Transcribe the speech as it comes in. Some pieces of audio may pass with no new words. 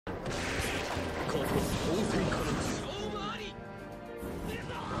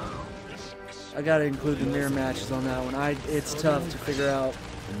I gotta include the mirror matches on that one. It's tough to figure out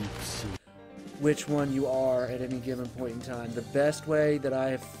which one you are at any given point in time. The best way that I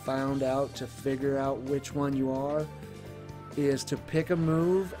have found out to figure out which one you are is to pick a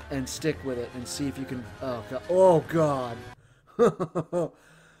move and stick with it and see if you can. Oh god.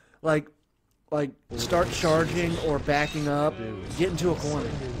 like start charging or backing up, get into a corner,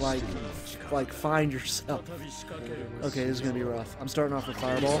 like find yourself. Okay, this is gonna be rough. I'm starting off with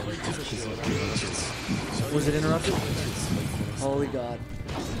fireball. Was it interrupted? Holy god.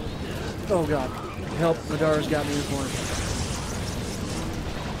 Oh god. Help, Madara's got me in the corner.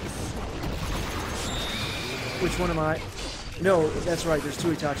 Which one am I? No, that's right, there's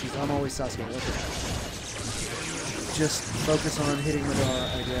two Itachis. I'm always Sasuke. Okay. Just focus on hitting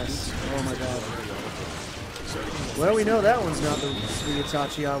Madara, I guess. Oh my god. Well, we know that one's not the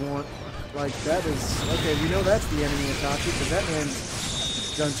Itachi I want. Like, that is... Okay, we know that's the enemy Itachi, because that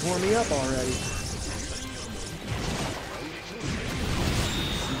man's done tore me up already.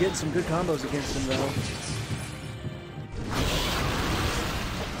 I'm getting some good combos against him, though.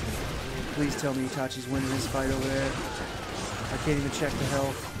 Please tell me Itachi's winning this fight over there. I can't even check the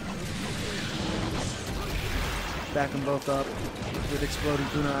health. Back them both up with exploding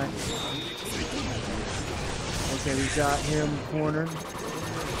kunai. Okay, we've got him cornered.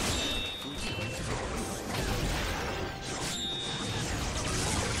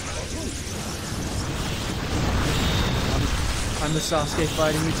 I'm the Sasuke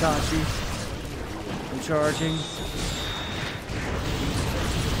fighting Itachi. I'm charging.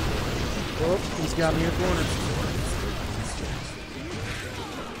 Oh, he's got me in a corner.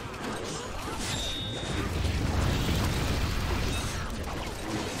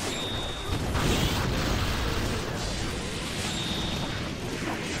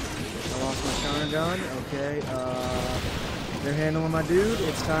 Gun. Okay, they're handling my dude.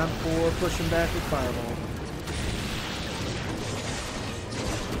 It's time for pushing back with fireball.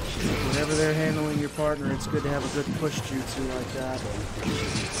 Whenever they're handling your partner, it's good to have a good push jutsu like that.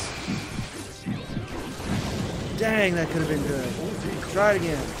 Dang, that could have been good. Try it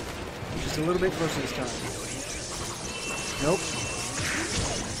again. Just a little bit closer this time. Nope.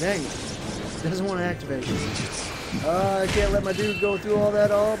 Dang it. Doesn't want to activate. I can't let my dude go through all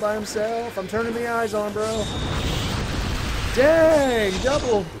that all by himself. I'm turning the eyes on, bro. Dang,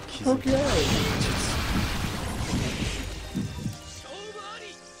 double. Okay.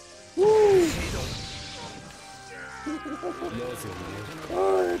 Woo.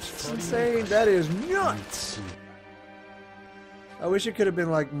 Oh, that's insane. That is nuts. I wish it could have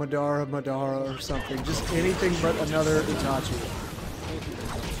been like Madara or something. Just anything but another Itachi.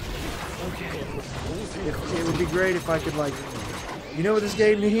 It would be great if I could, like, you know what this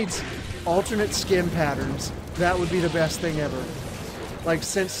game needs? Alternate skin patterns. That would be the best thing ever. Like,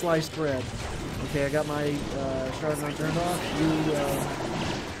 since sliced bread. Okay, I got my Chardonnay turned off. You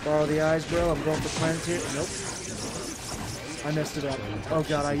borrow the eyes, bro. I'm going for Planeteer. Nope. I messed it up. Oh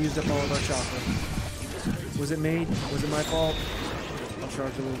god, I used up all of our chocolate. Was it me? Was it my fault? I'll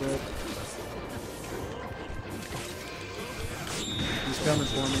charge a little bit. He's coming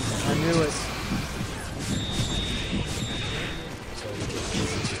for me. I knew it.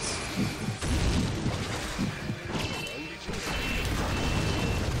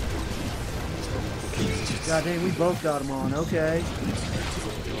 God dang, we both got him on. Okay.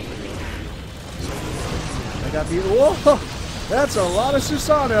 I got the... Whoa! That's a lot of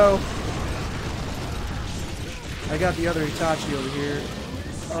Susanoo. I got the other Itachi over here.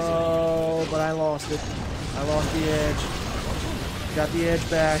 Oh, but I lost it. I lost the edge. Got the edge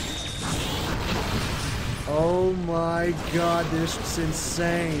back. Oh my god, this is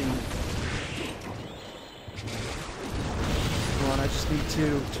insane. Come on, I just need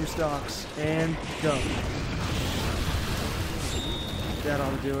two stocks, and go. That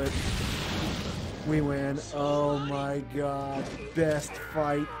ought to do it. We win. Oh my god, best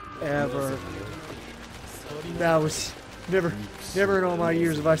fight ever. That was never in all my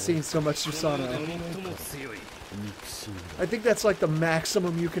years have I seen so much Susanoo. I think that's like the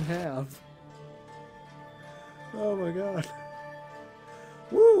maximum you can have. Oh my god.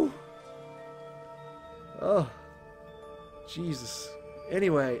 Woo! Oh. Jesus.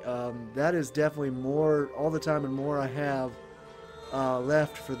 Anyway, that is definitely more, all the time and more I have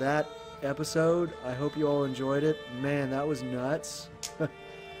left for that episode. I hope you all enjoyed it. Man, that was nuts.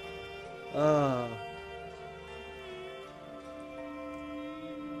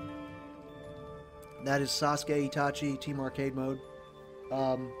 That is Sasuke Itachi Team Arcade mode.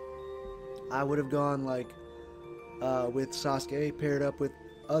 I would have gone like with Sasuke paired up with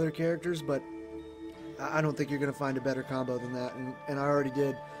other characters, but I don't think you're going to find a better combo than that. And I already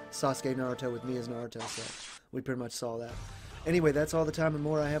did Sasuke Naruto with me as Naruto, so we pretty much saw that. Anyway, that's all the time and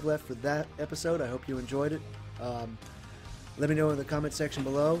more I have left for that episode. I hope you enjoyed it. Let me know in the comment section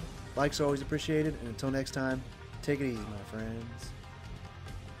below. Likes are always appreciated. And until next time, take it easy, my friends.